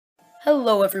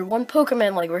Hello everyone,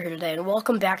 Pokemon Like we're here today, and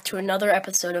welcome back to another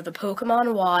episode of the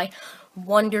Pokemon Y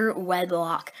Wonder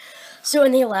Wedlocke. So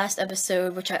in the last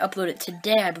episode, which I uploaded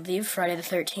today, I believe, Friday the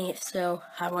 13th, so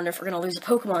I wonder if we're going to lose a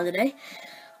Pokemon today,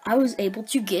 I was able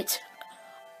to get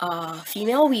a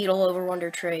female Weedle over Wonder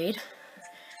Trade,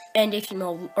 and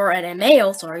a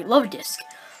male, Love Disc.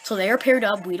 So they are paired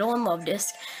up, Weedle and Love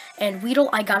Disc, and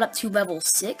Weedle I got up to level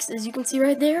 6, as you can see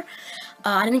right there.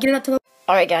 I didn't get it up to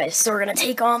Alright guys, so we're going to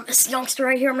take on this youngster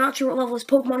right here. I'm not sure what level his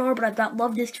Pokemon are, but I've got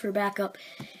Love Disc for backup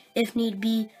if need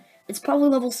be. It's probably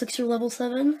level 6 or level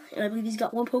 7, and I believe he's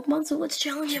got one Pokemon, so let's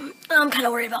challenge him. I'm kind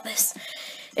of worried about this.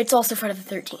 It's also Friday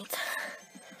the 13th.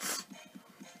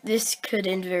 This could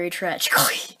end very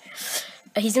tragically.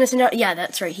 He's going to send out, yeah,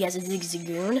 that's right, he has a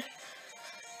Zigzagoon.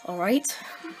 Alright,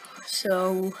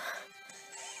 so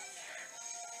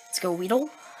let's go Weedle.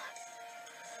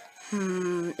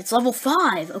 It's level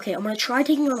 5. Okay, I'm gonna try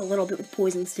taking on a little bit with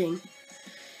Poison Sting.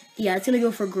 Yeah, it's gonna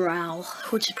go for Growl,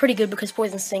 which is pretty good because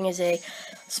Poison Sting is a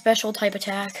special type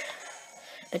attack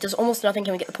that does almost nothing.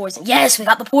 Can we get the poison? Yes, we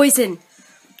got the poison!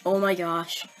 Oh my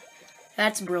gosh.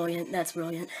 That's brilliant, that's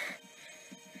brilliant.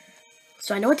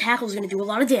 So I know a Tackle is gonna do a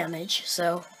lot of damage,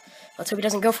 so let's hope he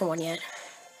doesn't go for one yet.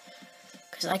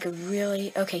 Because I could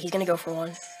really... Okay, he's gonna go for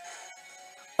one.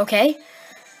 Okay.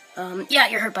 Yeah,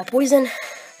 you're hurt by poison.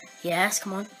 Yes,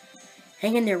 come on.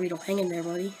 Hang in there, Weedle. Hang in there,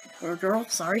 buddy. Or girl,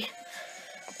 sorry.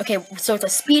 Okay, so it's a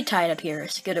speed type up here.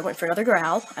 It's good, it went for another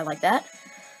Growl. I like that.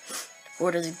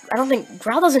 Or does it... I don't think...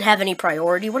 Growl doesn't have any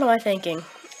priority. What am I thinking?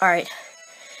 Alright.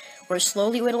 We're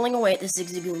slowly whittling away at this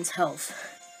Zigzagoon's health.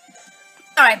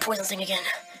 Alright, Poison Sting again.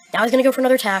 Now he's gonna go for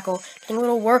another Tackle. Getting a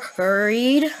little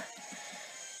worried.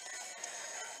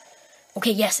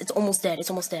 Okay, yes, it's almost dead.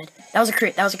 It's almost dead. That was a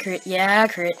crit. That was a crit. Yeah,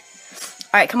 crit.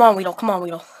 Alright, come on, Weedle. Come on,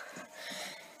 Weedle.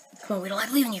 Come on, Weedle, I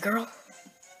believe in you, girl.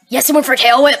 Yes, it went for a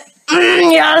Tail Whip.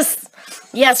 Yes!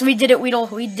 Yes, we did it, Weedle.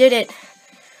 We did it.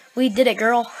 We did it,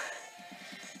 girl.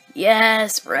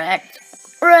 Yes, wrecked.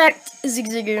 Wrecked,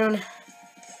 Zigzagoon.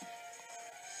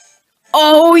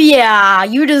 Oh, yeah.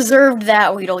 You deserved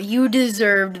that, Weedle. You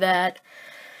deserved that.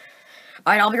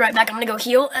 Alright, I'll be right back. I'm gonna go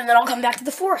heal, and then I'll come back to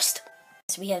the forest.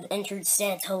 So we have entered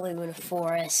Santaloon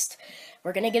Forest.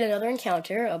 We're gonna get another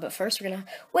encounter, but first we're gonna...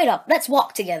 Wait up, let's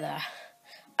walk together.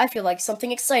 I feel like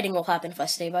something exciting will happen if I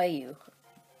stay by you.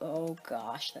 Oh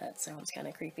gosh, that sounds kind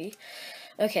of creepy.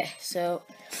 Okay, so,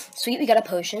 sweet, we got a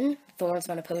potion. Thorns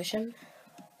found a potion.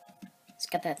 It's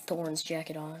got that Thorns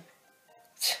jacket on.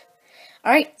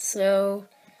 Alright, so,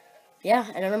 yeah,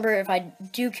 and remember, if I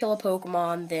do kill a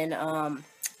Pokemon, then,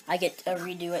 I get a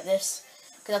redo at this.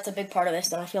 Because that's a big part of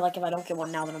this, and I feel like if I don't get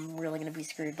one now, then I'm really going to be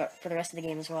screwed, but for the rest of the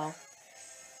game as well.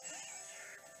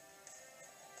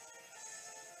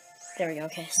 There we go,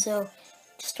 okay, so,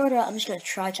 to start out, I'm just going to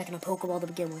try checking a Pokeball to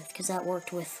begin with, because that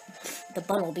worked with the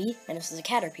Bunnelby, and this is a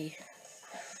Caterpie.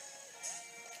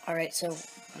 Alright, so,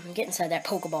 I'm going to get inside that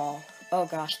Pokeball. Oh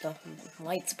gosh, the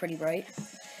light's pretty bright.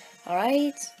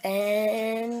 Alright,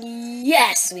 and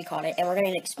yes, we caught it, and we're going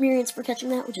to get experience for catching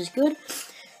that, which is good,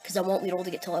 because I want Weedle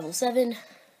to get to level 7.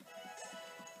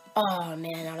 Oh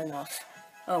man, not enough.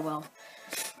 Oh well.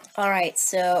 Alright,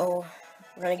 so,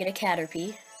 we're going to get a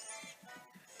Caterpie.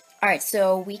 Alright,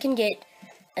 so we can get,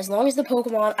 as long as the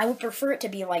Pokemon, I would prefer it to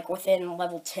be, like, within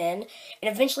level 10, and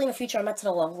eventually in the future I might set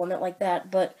a level limit like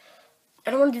that, but I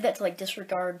don't want to do that to, like,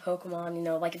 disregard Pokemon, you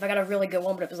know, like, if I got a really good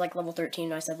one, but it was, like, level 13,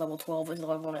 and I said level 12 was the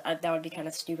level one, that would be kind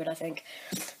of stupid, I think.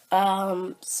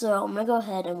 So, I'm gonna go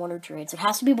ahead and Wonder Trade, so it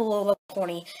has to be below level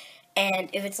 20, and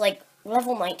if it's, like,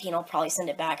 level 19, I'll probably send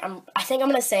it back. I think I'm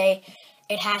gonna say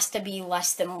it has to be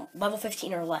less than level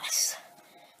 15 or less.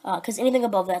 Because anything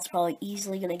above that's probably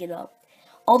easily gonna get up.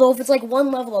 Although if it's like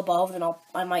one level above, then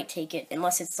I might take it,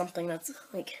 unless it's something that's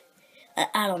like,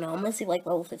 I don't know. I'm gonna say like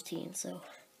level 15. So,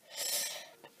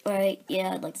 all right, yeah,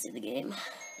 I'd like to see the game.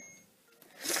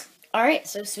 All right,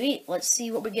 so sweet. Let's see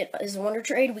what we get as a Wonder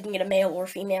Trade. We can get a male or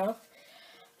female.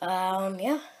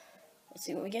 Yeah, let's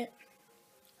see what we get.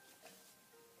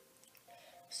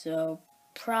 So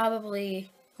probably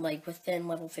like within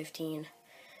level 15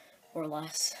 or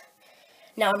less.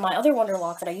 Now, in my other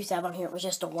Wonderlock that I used to have on here, it was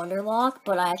just a Wonderlock,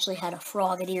 but I actually had a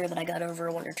Frogadier that I got over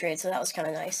a Wonder Trade, so that was kind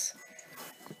of nice.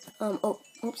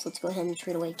 Oops, let's go ahead and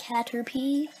trade away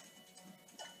Caterpie.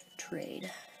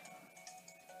 Trade.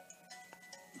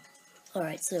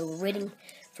 Alright, so we're waiting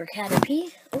for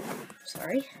Caterpie. Oh,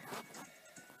 sorry.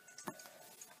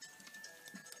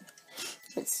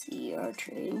 Let's see our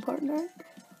trading partner.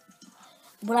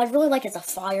 What I'd really like is a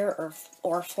fire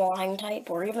or flying type,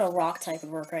 or even a rock type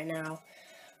would work right now.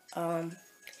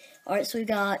 Alright, so we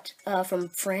got, from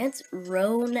France,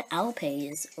 Rhone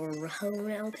Alpes, or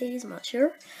Rhone Alpes, I'm not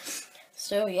sure.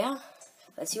 So, yeah,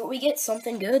 let's see what we get.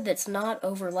 Something good that's not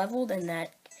over-leveled and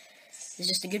that is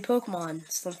just a good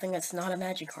Pokemon. Something that's not a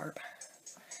Magikarp.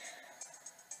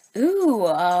 Ooh,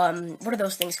 what are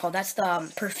those things called? That's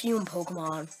the perfume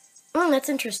Pokemon. That's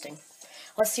interesting.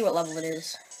 Let's see what level it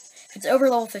is. If it's over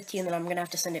level 15, then I'm gonna have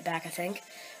to send it back, I think.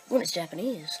 Ooh, and it's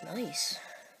Japanese. Nice.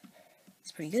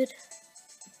 It's pretty good.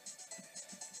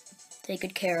 Take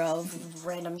good care of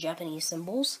random Japanese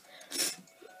symbols.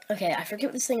 Okay, I forget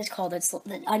what this thing is called.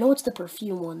 I know it's the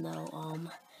perfume one, though.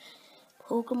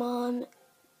 Pokemon.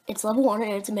 It's level 1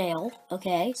 and it's a male.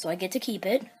 Okay, so I get to keep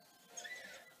it.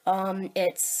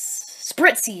 It's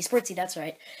Spritzy, that's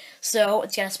right. So,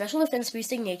 it's got a special defense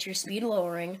boosting nature, speed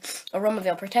lowering, Aroma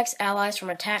Veil, protects allies from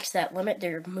attacks that limit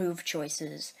their move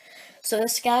choices. So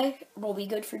this guy will be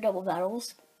good for double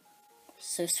battles.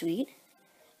 So sweet.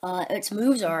 Its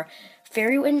moves are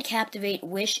Fairy Wind, Captivate,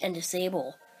 Wish, and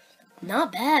Disable.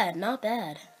 Not bad, not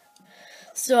bad.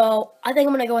 So, I think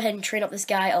I'm going to go ahead and train up this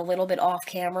guy a little bit off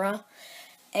camera.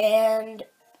 And,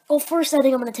 well, first I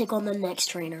think I'm going to take on the next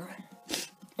trainer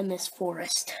in this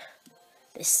forest.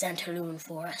 This Santaloon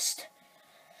forest.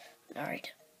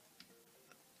 Alright.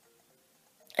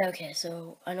 Okay,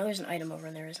 so I know there's an item over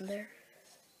in there, isn't there?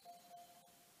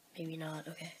 Maybe not,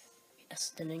 okay.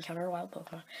 Yes, didn't encounter a wild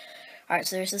Pokemon. Alright,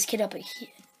 so there's this kid up here.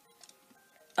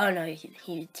 Oh no,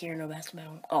 he tier no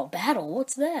battle. Oh, battle?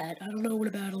 What's that? I don't know what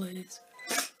a battle is.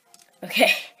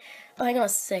 Okay. Oh, hang on a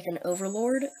second.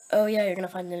 Overlord? Oh yeah, you're gonna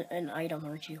find an item,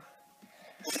 aren't you?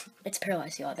 It's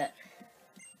Paralyzed Heal, I bet.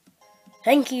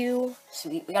 Thank you!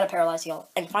 Sweet, we got a Paralyzed Heal.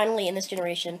 And finally, in this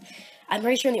generation, I'm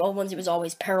pretty sure in the old ones it was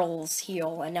always Peril's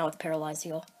Heal, and now it's Paralyzed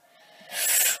Heal.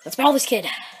 Let's battle this kid!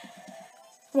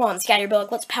 Come on,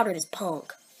 Scatterbug, let's powder this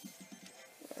punk.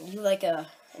 Are you like in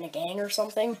a gang or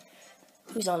something?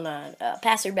 Who's on that?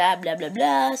 Passer blah blah blah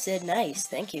blah said nice,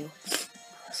 thank you.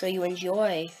 So you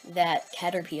enjoy that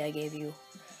Caterpie I gave you.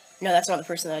 No, that's not the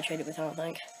person that I traded with, I don't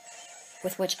think.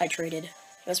 With which I traded. It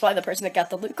was probably the person that got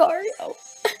the Lucario.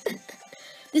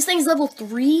 This thing's level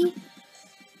 3?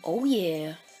 Oh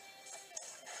yeah.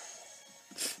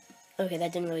 Okay,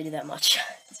 that didn't really do that much.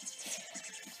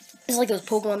 It's like those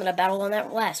Pokemon that I battled on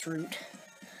that last route.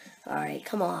 Alright,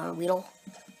 come on, Weedle.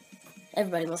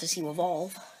 Everybody wants to see you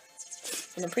evolve.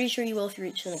 And I'm pretty sure you will if you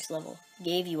reach the next level.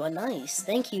 Gave you a nice.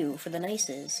 Thank you for the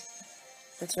nices.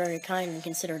 That's very kind and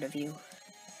considerate of you.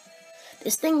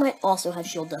 This thing might also have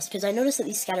Shield Dust, because I noticed that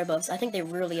these Scatterbugs, I think they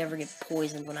rarely ever get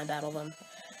poisoned when I battle them.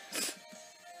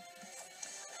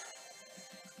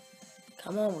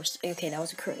 Come on, okay, that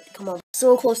was a crit. Come on,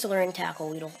 so close to learning Tackle,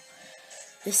 Weedle.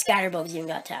 This Scatterbug's even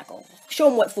got Tackle. Show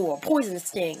him what for. Poison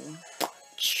Sting.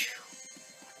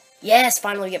 Yes,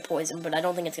 finally we get poisoned, but I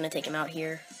don't think it's going to take him out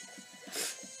here.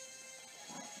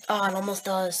 Oh, it almost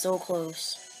does. So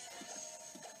close.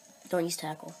 Don't use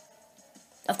Tackle.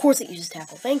 Of course it uses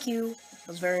Tackle. Thank you. That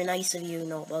was very nice of you.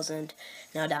 No, it wasn't.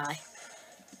 Now die.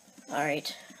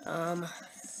 Alright.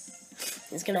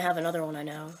 It's going to have another one, I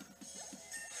know.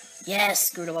 Yes,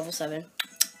 grew to level 7.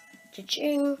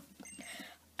 Cha-ching.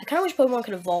 I kind of wish Pokemon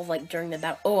could evolve, like, during the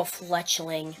battle. Oh, a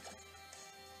Fletchling.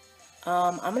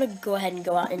 I'm gonna go ahead and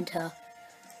go out into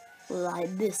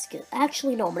Libiscus.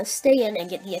 Actually, no, I'm gonna stay in and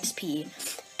get the XP.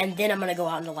 And then I'm gonna go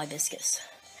out into Libiscus.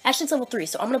 Actually, it's level 3,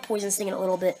 so I'm gonna Poison Sting in a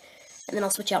little bit. And then I'll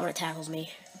switch out when it tackles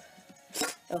me.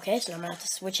 Okay, so I'm gonna have to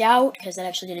switch out, because that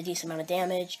actually did a decent amount of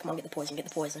damage. Come on, get the poison, get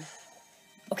the poison.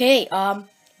 Okay, I'm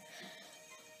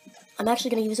actually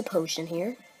gonna use a potion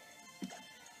here.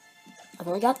 I've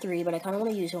only got 3, but I kind of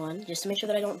want to use one, just to make sure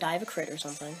that I don't die of a crit or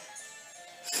something.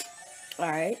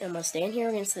 Alright, I'm going to stay in here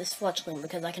against this Fletchling,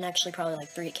 because I can actually probably, like,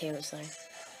 3-hit KO this thing.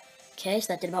 Okay,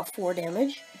 so that did about 4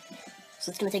 damage. So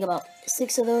it's going to take about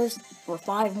 6 of those, or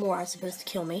 5 more, I suppose, to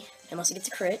kill me. Unless it gets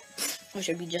a crit, which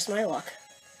would be just my luck.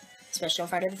 Especially on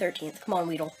Friday the 13th. Come on,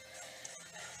 Weedle.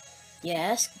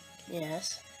 Yes.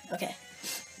 Yes. Okay.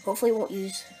 Hopefully it won't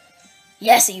use...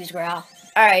 Yes, it used Growl.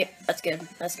 Alright, that's good.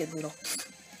 That's good, Weedle.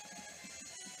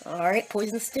 Alright,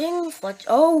 Poison Sting.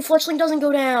 Oh, Fletchling doesn't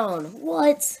go down.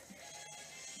 What?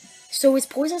 So is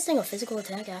Poison Sting a physical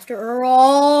attack after?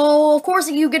 Oh, of course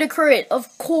you get a crit.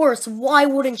 Of course. Why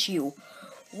wouldn't you?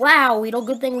 Wow, Weedle.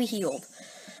 Good thing we healed.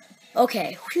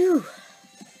 Okay. Whew.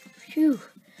 Phew.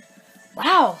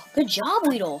 Wow. Good job,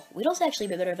 Weedle. Weedle's actually a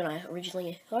bit better than I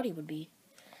originally thought he would be.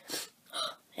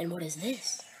 And what is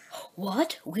this?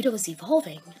 What? Weedle is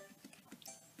evolving.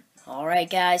 Alright,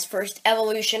 guys. First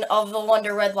evolution of the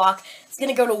Wonder Wedlocke. It's going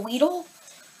to go to Weedle.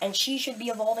 And she should be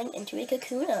evolving into a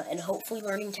Kakuna and hopefully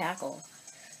learning Tackle.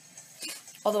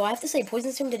 Although I have to say,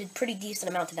 Poison Sting did a pretty decent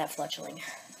amount to that fletchling.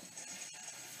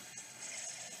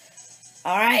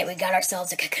 Alright, we got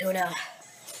ourselves a Kakuna.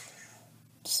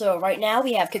 So right now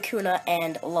we have Kakuna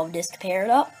and Love Disc paired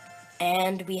up.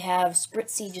 And we have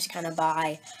Spritzy just kind of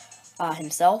by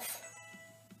himself.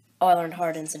 Oh, I learned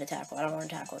Hard Instant Tackle. I don't learn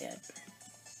Tackle yet.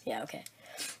 Yeah, okay.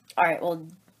 Alright, well,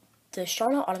 does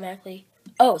Shauna automatically...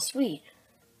 Oh, sweet.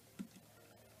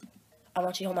 I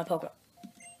want you to hold my Pokemon.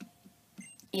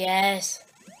 Yes.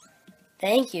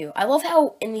 Thank you. I love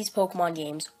how in these Pokemon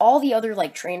games, all the other,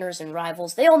 like, trainers and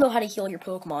rivals, they all know how to heal your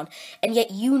Pokemon, and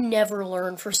yet you never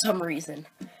learn for some reason.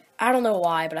 I don't know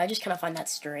why, but I just kind of find that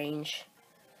strange.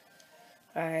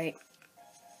 Alright.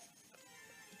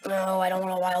 No, I don't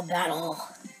want a wild battle.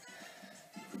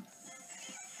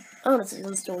 Oh, this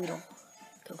is still Weedle.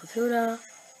 Go Kakuna.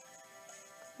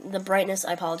 The brightness,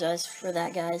 I apologize for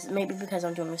that, guys. Maybe because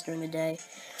I'm doing this during the day.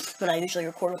 When I usually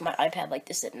record with my iPad like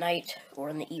this at night or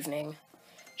in the evening.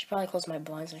 Should probably close my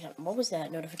blinds or something. What was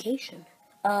that notification?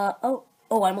 Oh,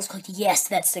 I almost clicked yes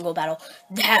to that single battle.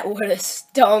 That would have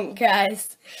stunk,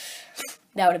 guys.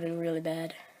 That would have been really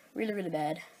bad. Really, really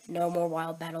bad. No more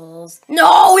wild battles.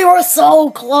 No, we were so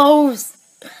close.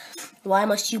 Why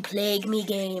must you plague me,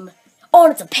 game? Oh,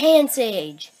 and it's a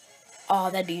Pansage. Oh,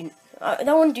 that'd be... that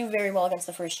wouldn't do very well against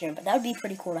the first gym, but that would be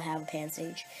pretty cool to have a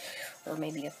Pansage. Or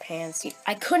maybe a Pansy.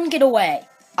 I couldn't get away.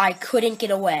 I couldn't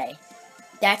get away.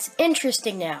 That's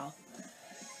interesting now.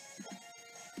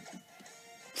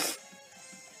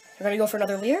 We're gonna go for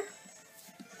another Leer?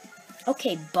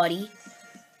 Okay, buddy.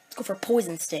 Let's go for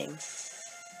Poison Sting.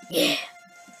 Yeah.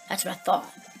 That's what I thought.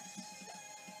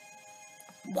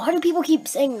 Why do people keep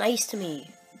saying nice to me?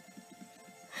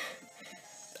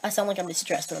 I sound like I'm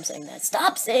distressed when I'm saying that.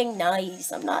 Stop saying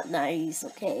nice. I'm not nice,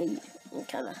 okay? I'm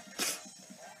kind of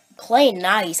playing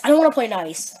nice. I don't want to play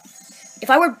nice. If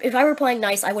I were playing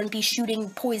nice, I wouldn't be shooting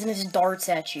poisonous darts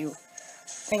at you.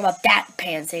 Think about that,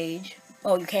 Pansage.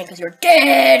 Oh, you can't because you're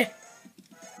dead.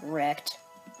 Wrecked.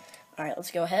 All right,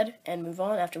 let's go ahead and move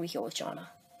on after we heal with Shauna.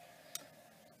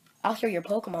 I'll heal your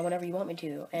Pokemon whenever you want me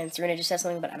to. And Serena just said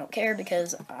something, but I don't care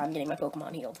because I'm getting my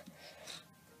Pokemon healed.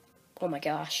 Oh my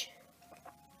gosh.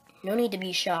 No need to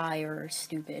be shy or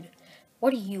stupid. What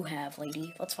do you have,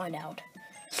 lady? Let's find out.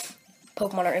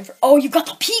 Pokemon are in for... Oh, you got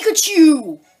the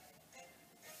Pikachu!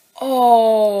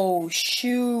 Oh,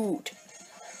 shoot.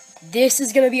 This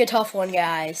is going to be a tough one,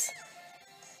 guys.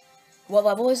 What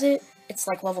level is it? It's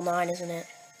like level 9, isn't it?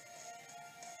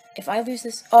 If I lose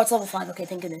this... Oh, it's level 5. Okay,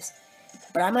 thank goodness.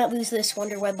 But I might lose this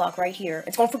Wonder Wedlocke right here.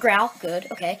 It's going for Growl.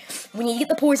 Good, okay. We need to get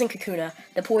the Poison Kakuna.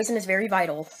 The Poison is very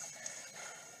vital.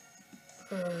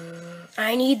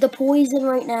 I need the Poison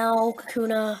right now,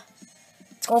 Kakuna.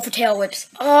 It's going for Tail Whips.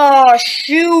 Oh,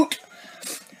 shoot!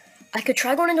 I could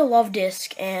try going into Love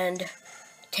Disc and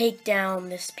take down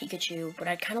this Pikachu, but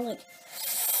I'd kind of like...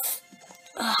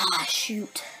 Ah,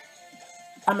 shoot.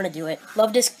 I'm gonna do it.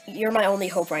 Love Disc, you're my only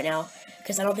hope right now.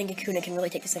 Because I don't think Kakuna can really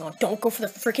take this thing on. Don't go for the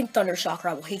freaking Thunder Shock, or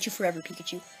I will hate you forever,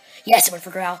 Pikachu. Yes, I went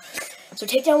for Growl. So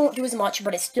Takedown won't do as much,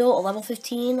 but it's still a level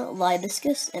 15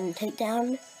 Libiscus, and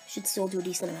Takedown should still do a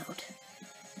decent amount.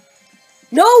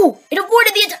 No! It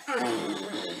avoided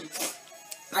the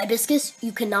Libiscus,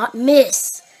 you cannot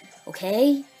miss.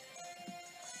 Okay?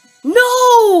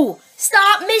 No!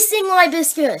 Stop missing,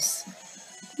 Libiscus!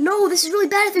 No, this is really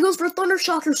bad. If it goes for a Thunder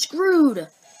Shock, you're screwed.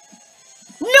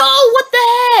 No! What the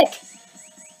heck?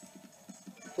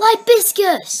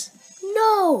 Libiscus!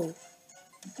 No!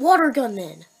 Water Gun,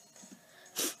 then.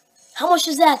 How much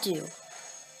does that do?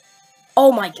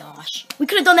 Oh my gosh. We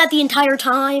could have done that the entire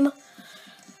time.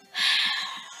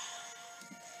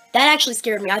 That actually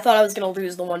scared me. I thought I was going to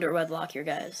lose the Wonder Wedlocke here,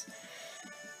 guys.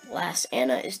 Last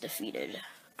Anna is defeated.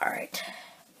 Alright.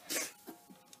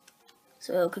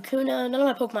 So, Kakuna, none of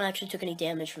my Pokemon actually took any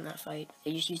damage from that fight.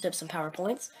 They just used up some power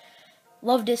points.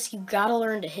 Love Disc, you gotta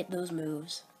learn to hit those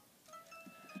moves.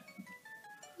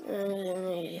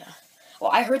 Yeah.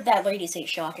 Well, I heard that lady say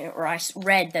shock, or I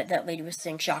read that that lady was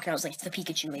saying shock, and I was like, it's the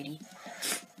Pikachu lady.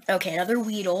 Okay, another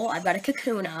Weedle. I've got a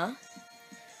Kakuna.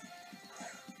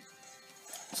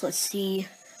 So let's see.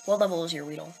 What level is your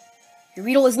Weedle? Your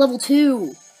Weedle is level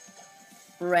 2.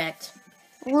 Wrecked.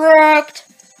 Wrecked!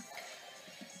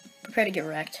 Prepare to get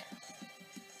wrecked.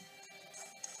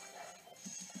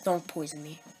 Don't poison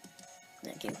me.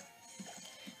 Thank you.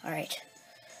 Alright.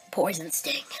 Poison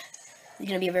Sting. It's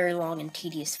going to be a very long and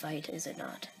tedious fight, is it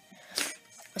not?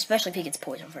 Especially if he gets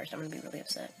poisoned first. I'm going to be really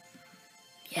upset.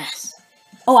 Yes.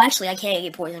 Oh, actually, I can't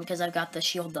get poisoned because I've got the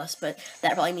shield dust, but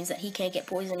that probably means that he can't get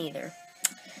poisoned either.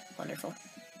 Wonderful.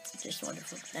 Just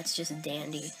wonderful. That's just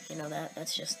dandy. You know that?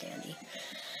 That's just dandy.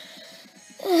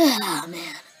 Oh,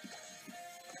 man.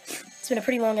 been a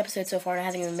pretty long episode so far, and I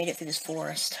haven't even made it through this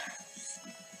forest.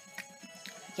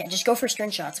 Yeah, just go for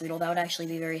string shots, Weedle. That would actually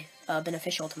be very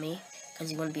beneficial to me, because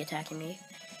he wouldn't be attacking me.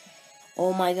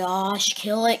 Oh my gosh,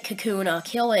 kill it, Kakuna,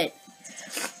 kill it.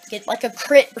 Get like a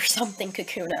crit or something,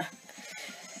 Kakuna.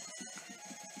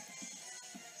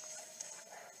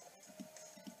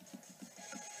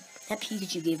 That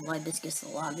Pikachu gave Libiscus a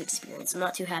lot of experience. I'm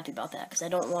not too happy about that, because I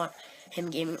don't want him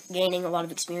gaining a lot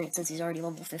of experience since he's already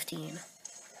level 15.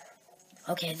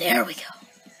 Okay, there we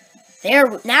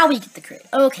go. Now we get the crit.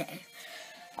 Okay.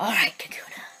 Alright,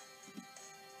 Kakuna.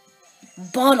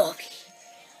 Bunnelby.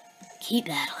 Keep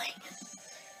battling.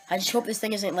 I just hope this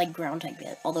thing isn't like ground type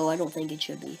yet, although I don't think it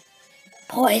should be.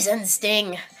 Poison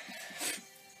Sting!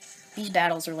 These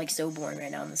battles are like so boring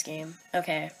right now in this game.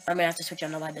 Okay, I'm gonna have to switch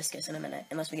on to Libiscus in a minute,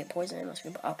 unless we get poison,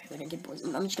 okay, we didn't get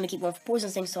poison. I'm just gonna keep going for Poison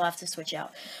Sting, so I'll have to switch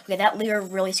out. Okay, that Leer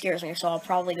really scares me, so I'll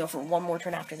probably go for one more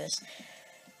turn after this.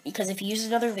 Because if he uses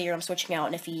another Leer, I'm switching out,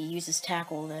 and if he uses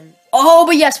Tackle, then... Oh,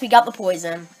 but yes, we got the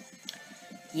poison!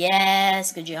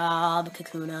 Yes, good job,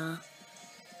 Kakuna.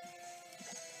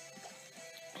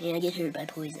 And I get hurt by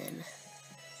poison.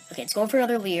 Okay, it's going for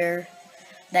another Leer.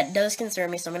 That does concern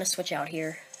me, so I'm gonna switch out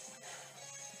here.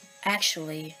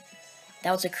 Actually,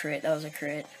 that was a crit,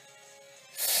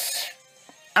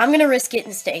 I'm gonna risk it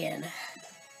and stay in.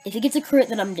 If it gets a crit,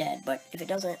 then I'm dead, but if it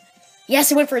doesn't...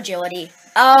 Yes, it went for agility.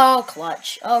 Oh,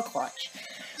 clutch. Oh, clutch.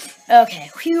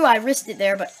 Okay, whew, I risked it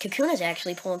there, but Kakuna's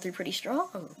actually pulling through pretty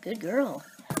strong. Good girl.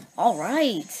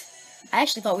 Alright. I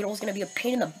actually thought Weedle was gonna be a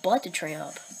pain in the butt to train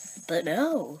up. But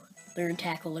no. Learn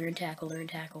tackle, learn tackle, learn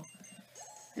tackle.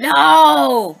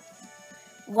 No!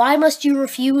 Why must you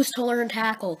refuse to learn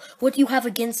tackle? What do you have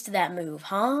against that move,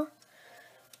 huh?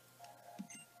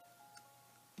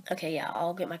 Okay, yeah,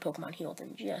 I'll get my Pokemon healed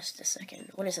in just a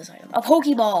second. What is this item? A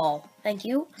Pokeball! Thank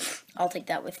you. I'll take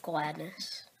that with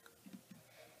gladness.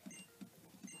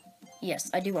 Yes,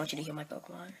 I do want you to heal my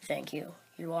Pokemon. Thank you.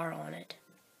 You are on it.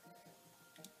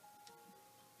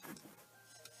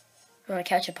 I want to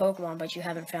catch a Pokemon, but you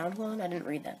haven't found one? I didn't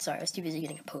read that. Sorry, I was too busy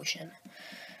getting a potion.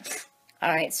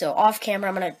 Alright, so off camera,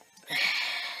 I'm gonna...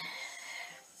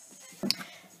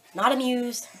 Not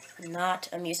amused. Not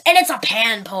amused. And it's a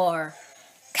Panpour!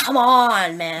 Come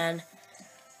on, man.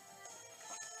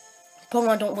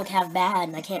 Pokemon don't look half bad,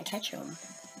 and I can't catch them.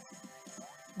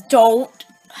 Don't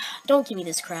give me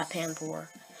this crap, Panpour.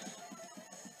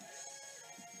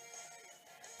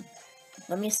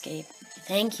 Let me escape.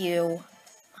 Thank you.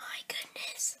 My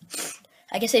goodness.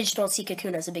 I guess I just don't see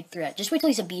Kakuna as a big threat. Just wait till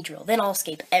he's a Beedrill, then I'll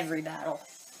escape every battle.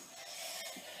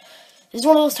 This is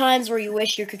one of those times where you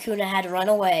wish your Kakuna had run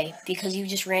away, because you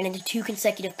just ran into 2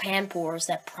 consecutive Panpours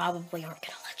that probably aren't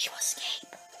gonna let you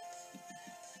escape.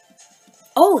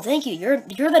 Oh, thank you.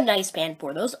 You're the nice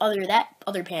Panpour. That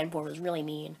other Panpour was really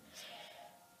mean.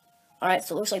 Alright,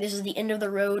 so it looks like this is the end of the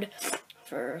road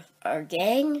for our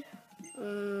gang.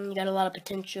 You got a lot of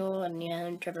potential, and yeah,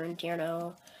 and Trevor and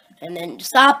Tierno. And then,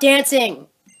 stop dancing!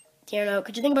 Tierno,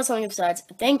 could you think about something besides?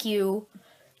 Thank you,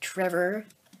 Trevor.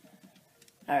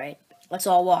 Alright, let's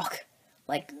all walk.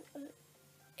 Like,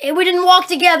 hey, we didn't walk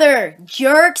together!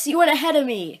 Jerks, you went ahead of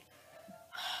me!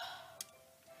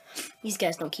 These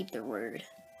guys don't keep their word.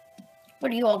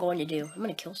 What are you all going to do? I'm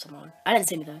gonna kill someone. I didn't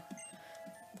say anything.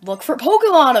 Look for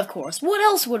Pokemon, of course! What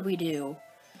else would we do?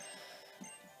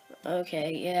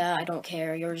 Okay, yeah, I don't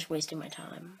care. You're just wasting my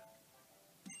time.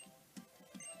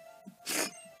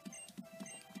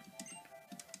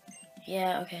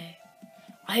 Yeah, okay.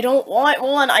 I don't want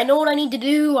one. I know what I need to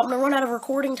do. I'm gonna run out of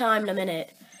recording time in a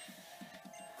minute.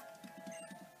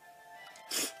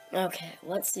 Okay,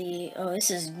 let's see. Oh, this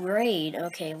is great.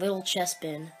 Okay, little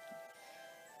Chespin.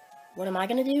 What am I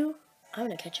gonna do? I'm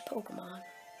gonna catch a Pokemon.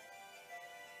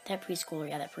 That preschooler,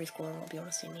 yeah, that preschooler won't be able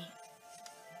to see me.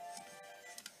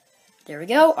 There we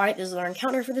go. Alright, this is our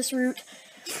encounter for this route.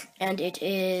 And it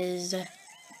is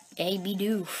a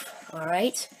Bidoof.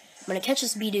 Alright. I'm gonna catch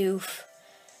this Bidoof.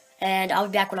 And I'll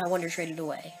be back when I Wonder Traded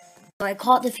away. I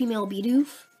caught the female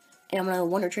Bidoof. And I'm gonna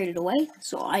Wonder Traded away.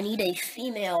 So I need a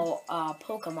female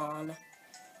Pokemon.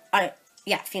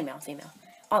 Yeah, female.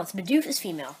 Oh, it's Bidoof is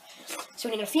female. So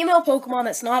we need a female Pokemon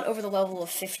that's not over the level of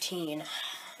 15.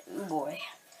 Oh boy.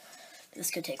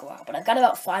 This could take a while, but I've got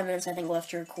about 5 minutes, I think,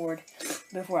 left to record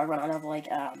before I run out of, like,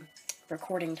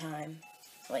 recording time,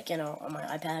 like, you know, on my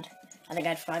iPad. I think I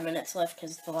had 5 minutes left,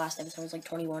 because the last episode was, like,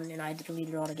 21, and I had to delete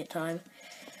it all to get time.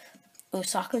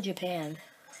 Osaka, Japan.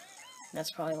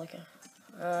 That's probably, like,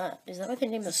 a, is that, like, the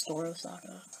name of the store,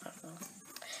 Osaka?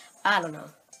 I don't know.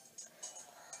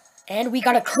 And we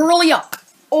got a Curly-Up!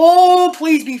 Oh,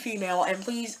 please be female, and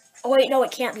please, oh, wait, no,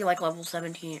 it can't be, like, level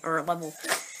 17, or level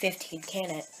 15, can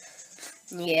it?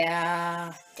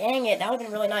 Yeah, dang it, that would have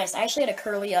been really nice. I actually had a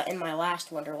Curlia in my last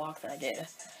Wonderlock that I did.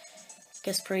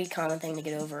 Guess pretty common thing to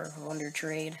get over a Wonder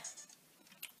Trade.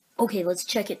 Okay, let's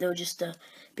check it though, just to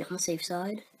be on the safe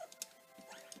side.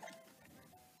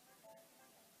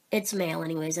 It's male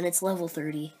anyways, and it's level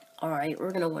 30. Alright,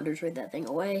 we're gonna Wonder Trade that thing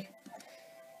away.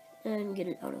 And get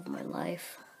it out of my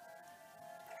life.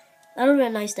 That would have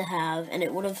been nice to have, and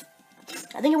it would have...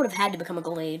 I think it would have had to become a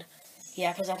Glade.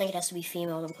 Yeah, because I think it has to be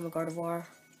female to become a Gardevoir.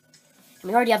 And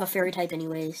we already have a Fairy type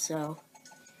anyways, so...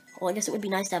 Well, I guess it would be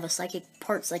nice to have a Psychic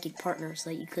partner so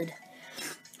that you could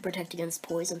protect against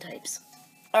poison types.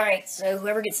 Alright, so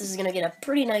whoever gets this is going to get a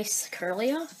pretty nice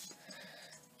Curlia.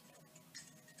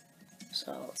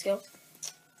 So, let's go.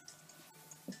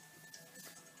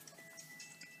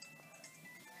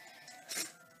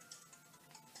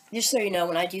 Just so you know,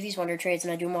 when I do these Wonder Trades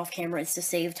and I do them off camera, it's to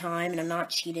save time and I'm not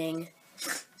cheating.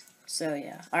 So,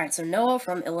 yeah. Alright, so Noah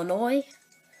from Illinois.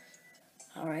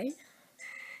 Alright.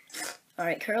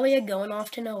 Alright, Curlia going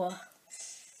off to Noah.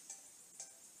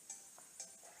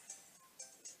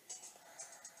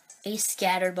 A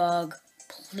Scatterbug.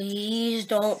 Please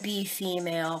don't be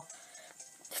female.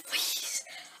 Please.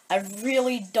 I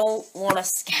really don't want a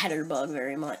Scatterbug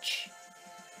very much.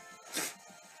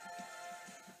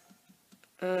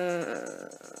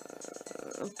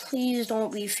 Please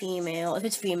don't be female. If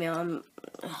it's female,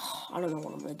 I don't know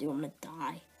what I'm gonna do. I'm gonna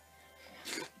die.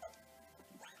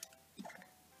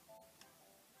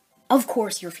 Of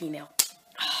course you're female.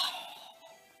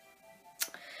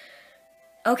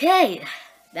 Okay,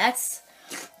 that's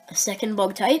a second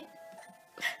bug type.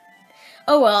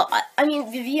 Oh well, I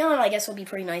mean, Vivian I guess will be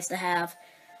pretty nice to have.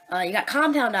 You got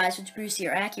Compound Eyes, which boosts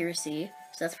your accuracy,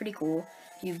 so that's pretty cool.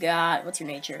 You've got, what's your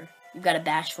nature? You've got a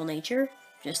Bashful nature,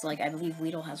 just like I believe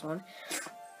Weedle has one.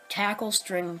 Tackle,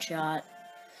 String Shot.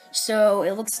 So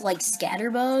it looks like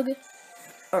Scatterbug.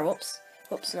 Or whoops,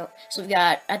 no. So we've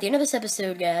got, at the end of this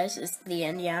episode, guys, it's the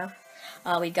end, yeah.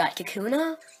 We've got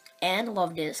Kakuna and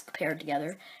Love Disc paired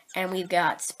together. And we've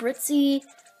got Spritzy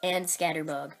and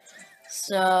Scatterbug.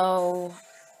 So,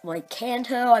 like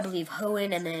Kanto, I believe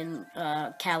Hoenn, and then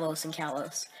Kalos and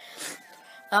Kalos.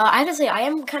 I have to say, I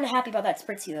am kind of happy about that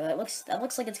Spritzy, though. That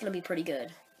looks like it's going to be pretty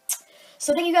good.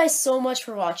 So thank you guys so much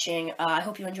for watching. I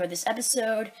hope you enjoyed this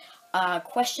episode.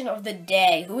 Question of the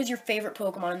day. Who is your favorite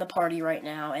Pokemon in the party right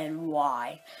now, and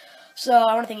why? So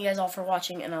I want to thank you guys all for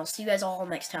watching, and I'll see you guys all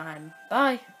next time.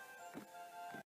 Bye!